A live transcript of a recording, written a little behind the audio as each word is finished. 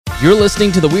You're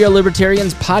listening to the We Are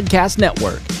Libertarians Podcast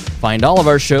Network. Find all of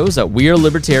our shows at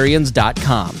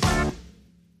wearelibertarians.com.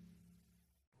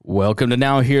 Welcome to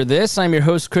Now Hear This. I'm your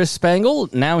host, Chris Spangle.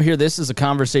 Now Hear This is a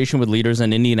conversation with leaders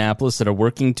in Indianapolis that are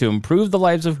working to improve the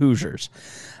lives of Hoosiers.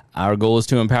 Our goal is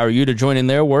to empower you to join in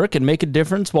their work and make a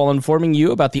difference while informing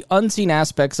you about the unseen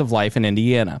aspects of life in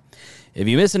Indiana. If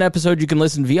you miss an episode, you can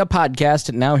listen via podcast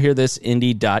at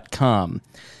nowhearthisindy.com.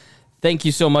 Thank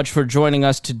you so much for joining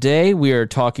us today. We are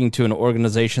talking to an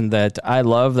organization that I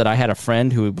love, that I had a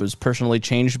friend who was personally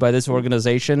changed by this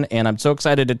organization, and I'm so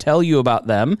excited to tell you about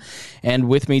them. And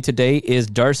with me today is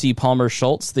Darcy Palmer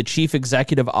Schultz, the Chief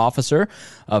Executive Officer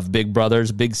of Big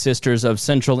Brothers Big Sisters of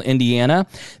Central Indiana.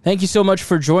 Thank you so much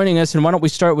for joining us, and why don't we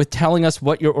start with telling us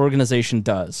what your organization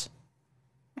does?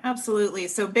 Absolutely.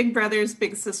 So Big Brothers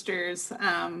Big Sisters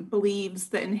believes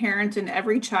that inherent in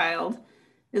every child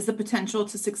is the potential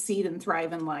to succeed and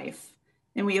thrive in life.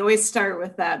 And we always start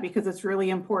with that because it's really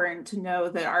important to know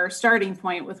that our starting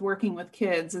point with working with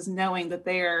kids is knowing that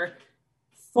they are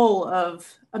full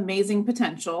of amazing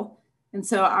potential. And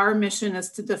so our mission is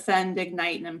to defend,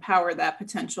 ignite, and empower that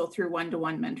potential through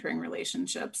one-to-one mentoring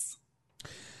relationships.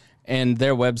 And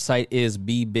their website is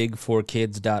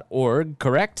bebigforkids.org,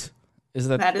 correct?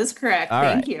 That is correct. All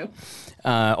Thank right. you.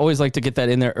 Always like to get that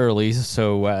in there early,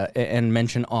 so and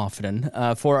mention often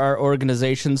for our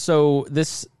organization. So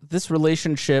this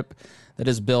relationship that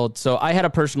is built. So I had a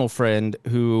personal friend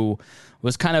who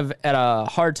was kind of at a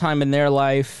hard time in their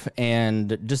life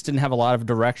and just didn't have a lot of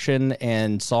direction,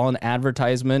 and saw an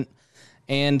advertisement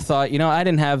and thought, I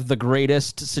didn't have the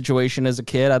greatest situation as a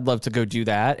kid. I'd love to go do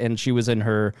that. And she was in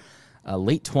her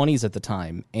late 20s at the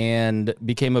time and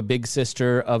became a big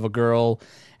sister of a girl.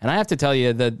 And I have to tell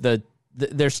you that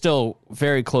they're still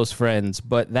very close friends,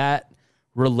 but that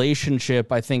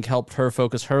relationship, I think, helped her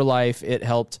focus her life. It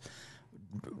helped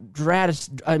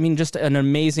just an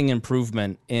amazing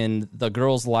improvement in the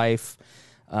girl's life.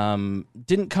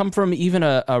 Didn't come from even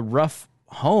a rough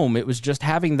home. It was just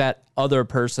having that other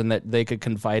person that they could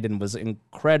confide in was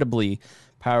incredibly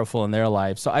powerful in their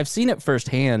life. So I've seen it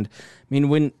firsthand.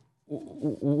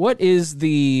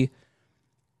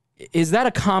 Is that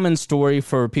a common story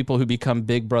for people who become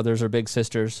big brothers or big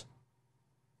sisters?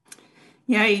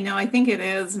 Yeah, I think it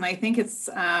is. And I think it's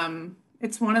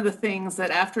one of the things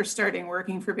that after starting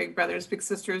working for Big Brothers Big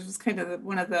Sisters was kind of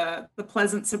one of the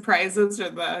pleasant surprises, or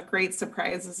the great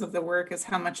surprises of the work, is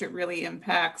how much it really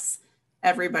impacts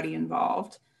everybody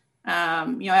involved.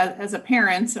 As a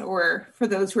parent, or for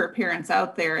those who are parents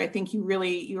out there, I think you're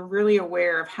really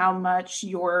aware of how much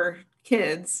your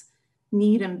kids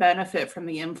need and benefit from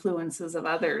the influences of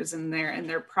others in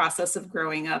their process of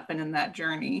growing up and in that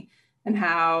journey, and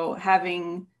how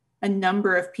having a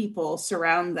number of people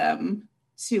surround them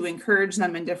to encourage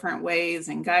them in different ways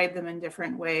and guide them in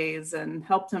different ways and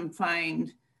help them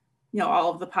find, all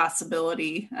of the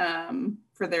possibility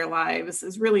for their lives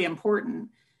is really important.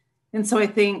 And so I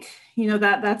think,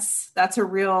 that's a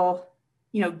real,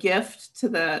 gift to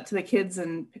the kids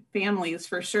and families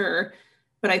for sure.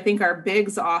 But I think our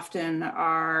bigs often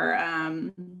are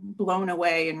blown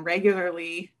away and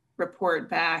regularly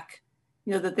report back,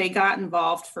 that they got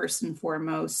involved first and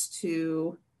foremost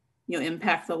to,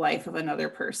 impact the life of another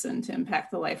person, to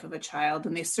impact the life of a child.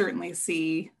 And they certainly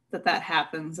see that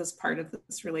happens as part of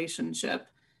this relationship.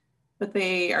 But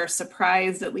they are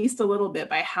surprised at least a little bit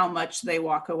by how much they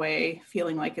walk away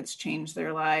feeling like it's changed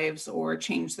their lives, or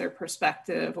changed their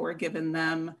perspective, or given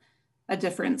them a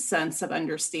different sense of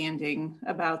understanding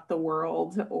about the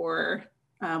world, or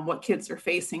what kids are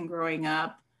facing growing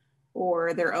up,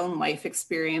 or their own life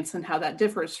experience and how that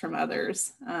differs from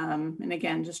others. And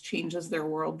again, just changes their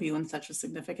worldview in such a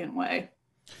significant way.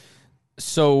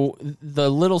 So the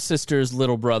little sisters,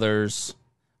 little brothers,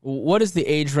 what is the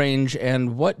age range,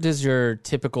 and what does your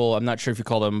typical, I'm not sure if you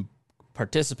call them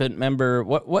participant, member,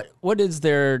 what is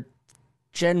their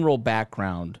general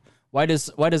background? Why does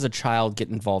a child get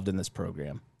involved in this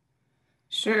program?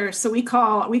 Sure. So we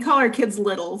call our kids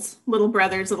littles, little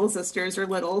brothers, little sisters, or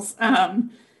littles,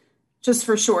 just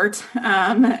for short.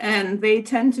 And they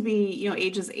tend to be,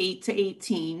 ages 8 to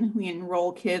 18. We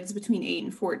enroll kids between 8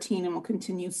 and 14, and we'll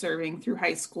continue serving through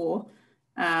high school.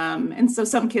 And so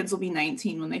some kids will be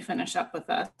 19 when they finish up with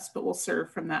us, but we'll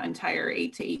serve from that entire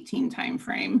 8 to 18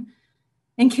 timeframe.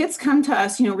 And kids come to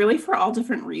us, really for all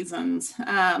different reasons.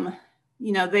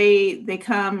 They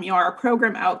come, our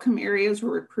program outcome areas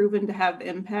where we're proven to have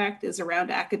impact is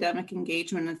around academic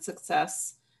engagement and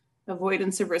success,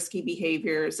 avoidance of risky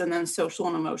behaviors, and then social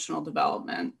and emotional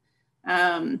development.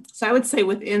 So I would say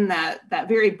within that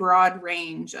very broad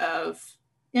range of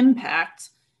impact,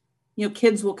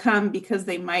 kids will come because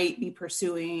they might be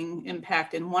pursuing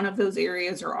impact in one of those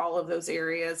areas or all of those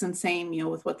areas, and same,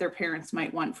 with what their parents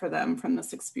might want for them from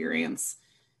this experience.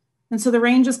 And so the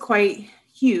range is quite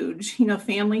huge.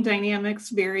 Family dynamics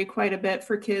vary quite a bit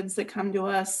for kids that come to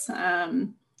us.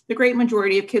 The great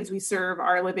majority of kids we serve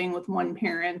are living with one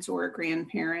parent or a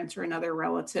grandparent or another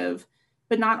relative,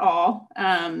 but not all.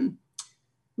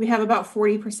 We have about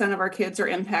 40% of our kids are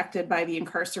impacted by the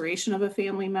incarceration of a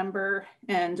family member,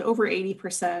 and over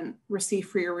 80% receive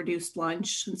free or reduced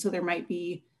lunch. And so there might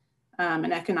be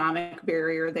an economic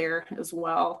barrier there as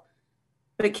well.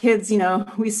 But kids,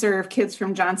 we serve kids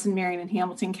from Johnson, Marion, and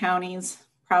Hamilton counties,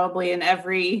 probably in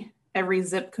every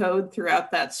zip code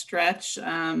throughout that stretch,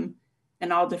 and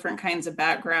all different kinds of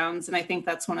backgrounds. And I think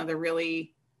that's one of the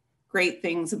really great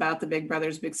things about the Big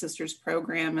Brothers Big Sisters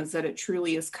program, is that it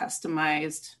truly is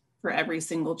customized for every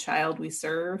single child we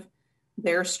serve,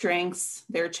 their strengths,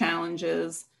 their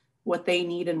challenges, what they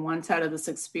need and want out of this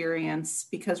experience,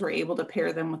 because we're able to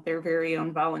pair them with their very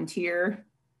own volunteer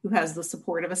who has the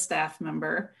support of a staff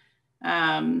member,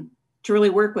 to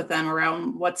really work with them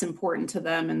around what's important to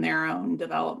them in their own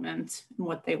development and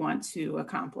what they want to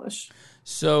accomplish.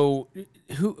 So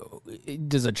who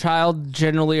does a child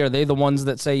generally, are they the ones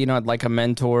that say, I'd like a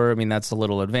mentor? I mean, that's a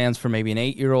little advanced for maybe an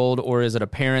 8-year-old, or is it a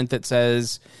parent that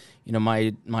says,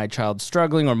 my child's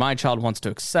struggling, or my child wants to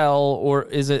excel, or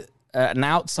is it an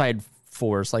outside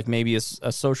force, like maybe a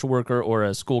social worker or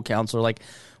a school counselor? Like,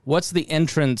 what's the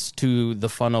entrance to the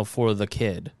funnel for the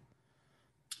kid?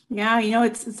 Yeah,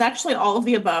 it's actually all of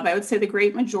the above. I would say the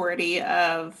great majority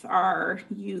of our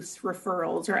youth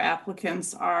referrals or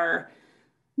applicants are,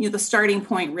 the starting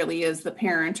point really is the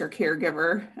parent or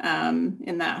caregiver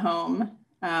in that home.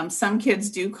 Some kids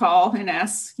do call and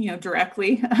ask,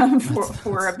 directly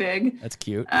for a big. That's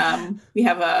cute. We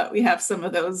have some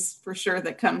of those for sure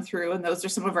that come through, and those are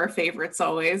some of our favorites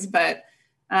always. But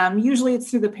usually it's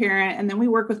through the parent, and then we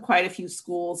work with quite a few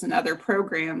schools and other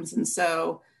programs, and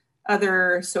so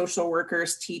other social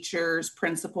workers, teachers,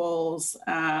 principals,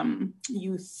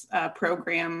 youth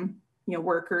program,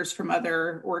 workers from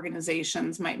other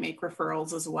organizations might make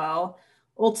referrals as well.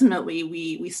 Ultimately,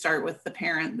 we start with the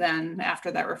parent then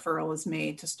after that referral is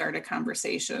made to start a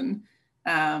conversation.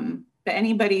 But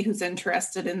anybody who's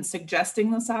interested in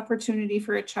suggesting this opportunity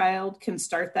for a child can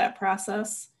start that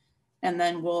process, and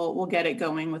then we'll get it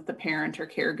going with the parent or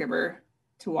caregiver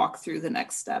to walk through the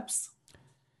next steps.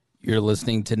 You're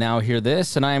listening to Now Hear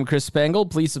This, and I am Chris Spangle.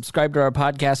 Please subscribe to our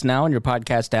podcast now in your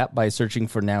podcast app by searching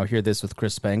for Now Hear This with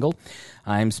Chris Spangle.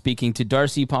 I'm speaking to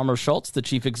Darcy Palmer Schultz, the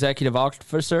Chief Executive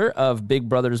Officer of Big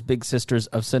Brothers Big Sisters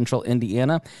of Central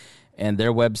Indiana, and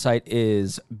their website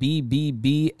is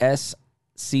bbbsci.org,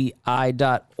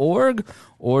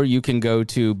 or you can go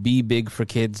to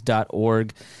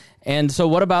bebigforkids.org. And so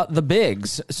what about the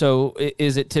bigs? So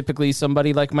is it typically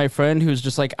somebody like my friend who's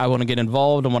just like, I want to get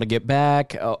involved, I want to get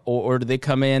back, or do they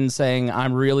come in saying,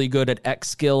 I'm really good at X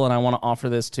skill and I want to offer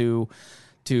this to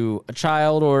a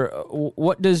child? Or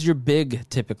what does your big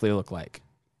typically look like?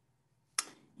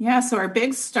 Yeah, so our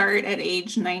bigs start at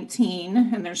age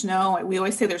 19, and we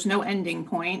always say there's no ending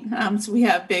point. So we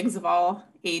have bigs of all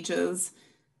ages.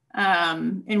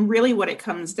 And really what it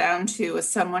comes down to is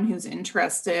someone who's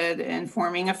interested in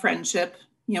forming a friendship,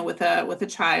 with a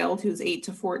child who's 8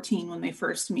 to 14 when they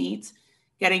first meet,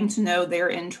 getting to know their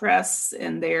interests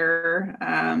and their,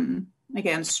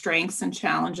 again, strengths and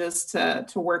challenges to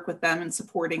work with them and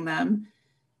supporting them,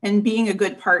 and being a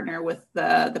good partner with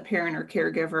the parent or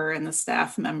caregiver and the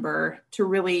staff member to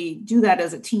really do that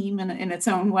as a team in its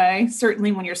own way.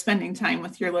 Certainly when you're spending time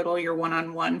with your little, you're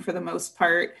one-on-one for the most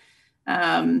part.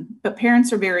 But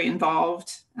parents are very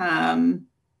involved,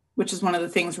 which is one of the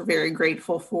things we're very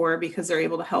grateful for, because they're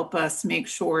able to help us make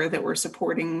sure that we're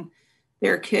supporting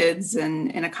their kids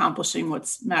and accomplishing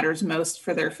what matters most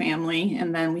for their family.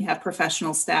 And then we have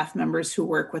professional staff members who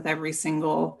work with every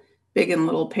single big and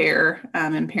little pair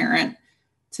and parent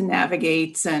to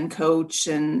navigate and coach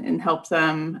and help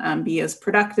them be as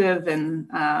productive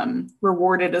and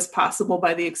rewarded as possible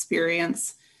by the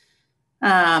experience.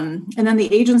 And then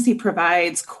the agency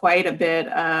provides quite a bit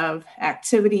of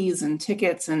activities and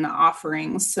tickets and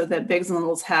offerings so that bigs and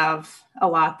littles have a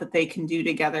lot that they can do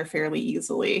together fairly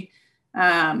easily.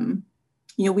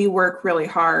 We work really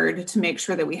hard to make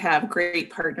sure that we have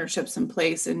great partnerships in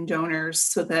place and donors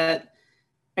so that,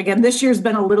 again, this year's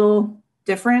been a little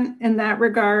different in that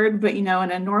regard, but in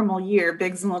a normal year,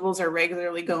 bigs and littles are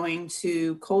regularly going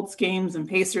to Colts games and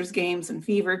Pacers games and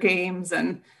Fever games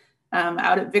and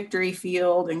out at Victory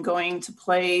Field and going to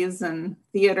plays and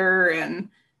theater and,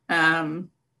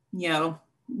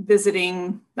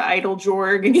 visiting the Idle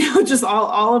Jorg, and just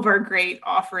all of our great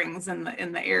offerings in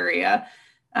the area.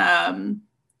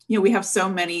 We have so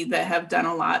many that have done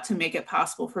a lot to make it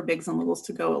possible for Bigs and Littles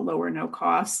to go at low or no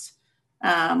cost.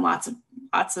 Lots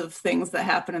of things that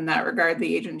happen in that regard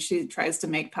the agency tries to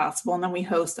make possible. And then we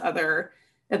host other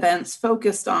events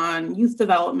focused on youth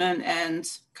development and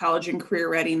college and career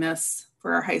readiness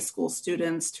for our high school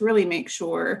students, to really make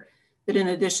sure that in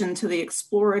addition to the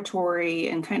exploratory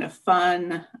and kind of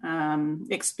fun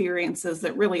experiences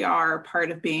that really are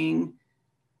part of being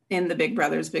in the Big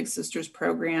Brothers Big Sisters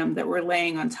program, that we're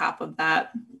laying on top of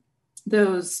that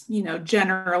those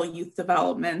general youth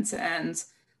development and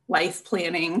life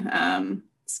planning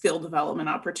skill development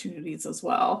opportunities as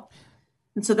well.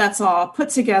 And so that's all put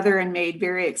together and made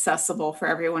very accessible for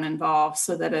everyone involved,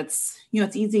 so that it's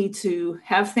easy to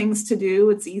have things to do.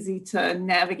 It's easy to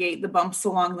navigate the bumps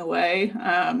along the way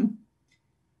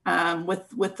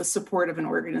with the support of an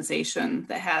organization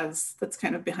that's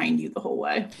kind of behind you the whole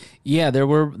way. Yeah, there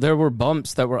were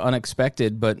bumps that were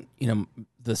unexpected, but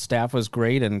the staff was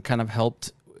great and kind of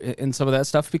helped in some of that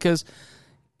stuff, because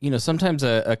sometimes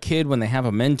a kid, when they have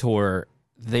a mentor,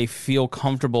 they feel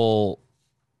comfortable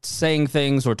saying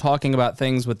things or talking about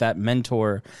things with that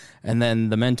mentor, and then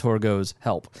the mentor goes,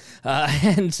 help.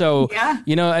 And so,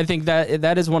 I think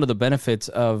that is one of the benefits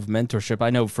of mentorship. I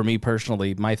know for me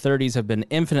personally, my 30s have been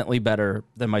infinitely better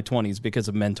than my 20s because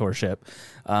of mentorship.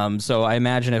 So I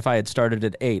imagine if I had started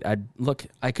at 8,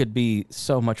 I could be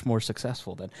so much more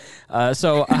successful then.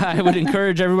 So I would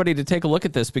encourage everybody to take a look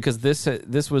at this, because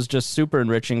this was just super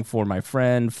enriching for my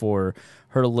friend, for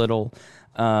her little.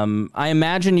 I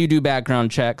imagine you do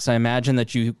background checks. I imagine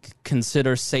that you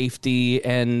consider safety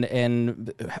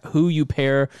and who you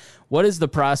pair. What is the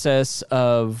process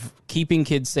of keeping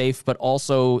kids safe, but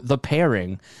also the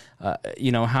pairing?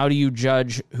 How do you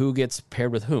judge who gets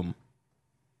paired with whom?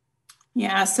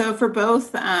 Yeah, so for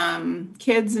both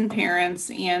kids and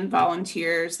parents and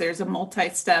volunteers, there's a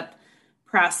multi-step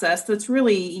process that's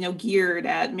really, geared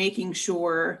at making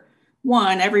sure,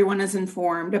 one, everyone is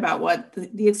informed about what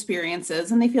the experience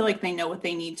is, and they feel like they know what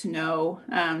they need to know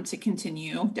to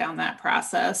continue down that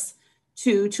process.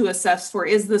 Two, to assess for,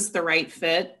 is this the right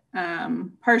fit?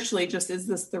 Partially just, is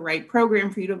this the right program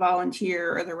for you to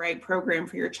volunteer, or the right program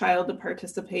for your child to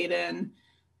participate in?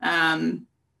 And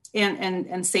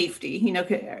safety,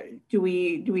 do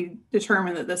we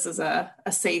determine that this is a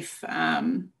safe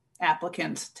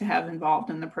applicant to have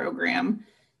involved in the program?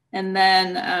 And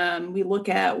then we look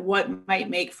at what might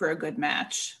make for a good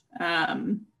match.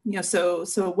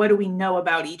 So what do we know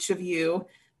about each of you,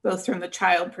 both from the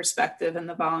child perspective and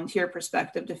the volunteer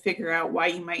perspective, to figure out why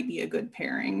you might be a good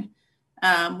pairing?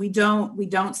 We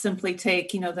don't simply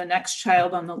take, the next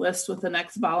child on the list with the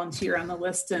next volunteer on the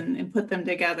list and put them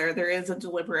together. There is a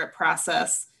deliberate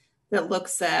process that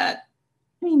looks at,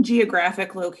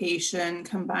 geographic location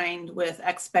combined with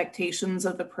expectations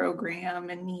of the program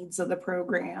and needs of the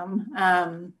program,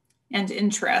 and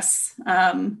interests,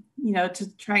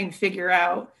 to try and figure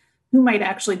out who might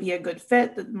actually be a good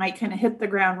fit, that might kind of hit the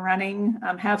ground running,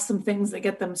 have some things that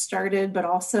get them started, but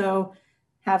also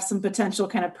have some potential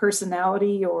kind of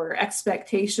personality or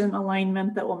expectation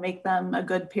alignment that will make them a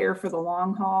good pair for the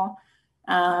long haul.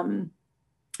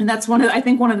 And that's one of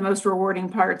the most rewarding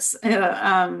parts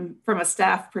from a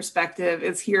staff perspective,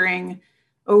 is hearing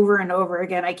over and over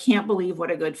again, I can't believe what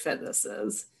a good fit this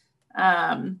is.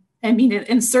 And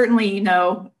certainly,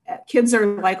 kids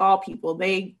are like all people.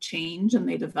 They change and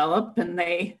they develop and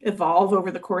they evolve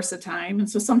over the course of time. And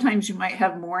so sometimes you might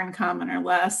have more in common or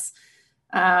less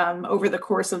over the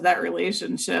course of that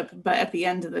relationship. But at the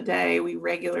end of the day, we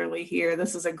regularly hear,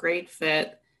 this is a great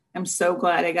fit. I'm so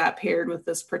glad I got paired with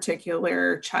this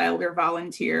particular child or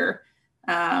volunteer.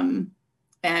 And,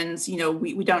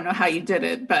 we don't know how you did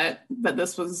it, but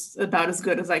this was about as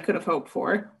good as I could have hoped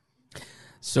for.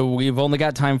 So we've only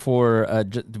got time for,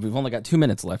 we've only got 2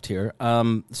 minutes left here.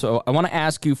 So I want to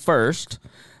ask you first,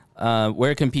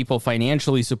 where can people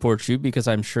financially support you? Because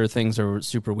I'm sure things are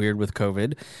super weird with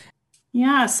COVID.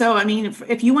 Yeah. So,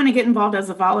 if you want to get involved as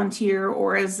a volunteer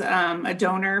or as a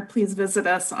donor, please visit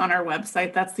us on our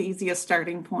website. That's the easiest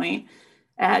starting point,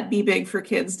 at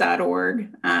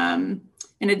bebigforkids.org.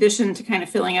 In addition to kind of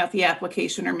filling out the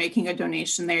application or making a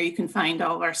donation there, you can find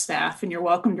all of our staff, and you're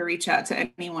welcome to reach out to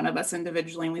any one of us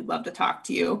individually, and we'd love to talk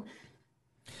to you.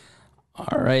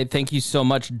 All right. Thank you so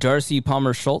much, Darcy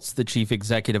Palmer Schultz, the Chief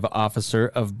Executive Officer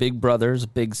of Big Brothers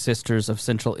Big Sisters of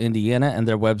Central Indiana, and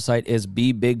their website is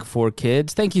Be Big for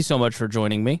Kids. Thank you so much for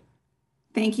joining me.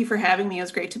 Thank you for having me. It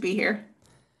was great to be here.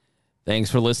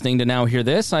 Thanks for listening to Now Hear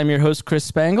This. I'm your host, Chris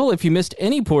Spangle. If you missed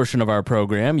any portion of our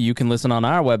program, you can listen on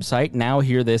our website,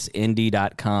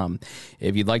 nowhearthisindy.com.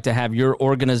 If you'd like to have your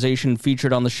organization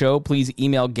featured on the show, please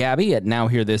email Gabby at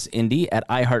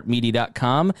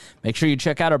nowhearthisindy@iheartmedia.com. Make sure you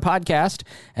check out our podcast.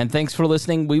 And thanks for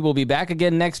listening. We will be back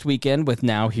again next weekend with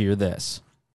Now Hear This.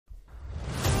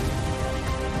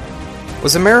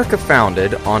 Was America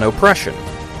founded on oppression?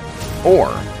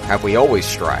 Or have we always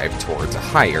strived towards a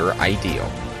higher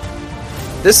ideal?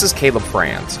 This is Caleb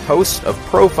Franz, host of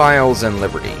Profiles in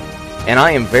Liberty, and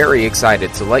I am very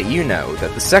excited to let you know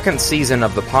that the second season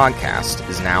of the podcast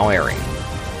is now airing.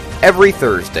 Every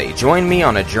Thursday, join me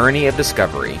on a journey of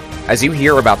discovery as you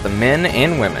hear about the men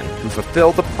and women who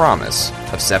fulfilled the promise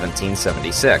of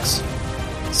 1776.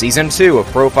 Season 2 of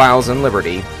Profiles in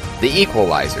Liberty, The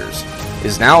Equalizers,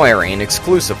 is now airing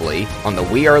exclusively on the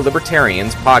We Are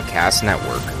Libertarians podcast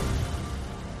network.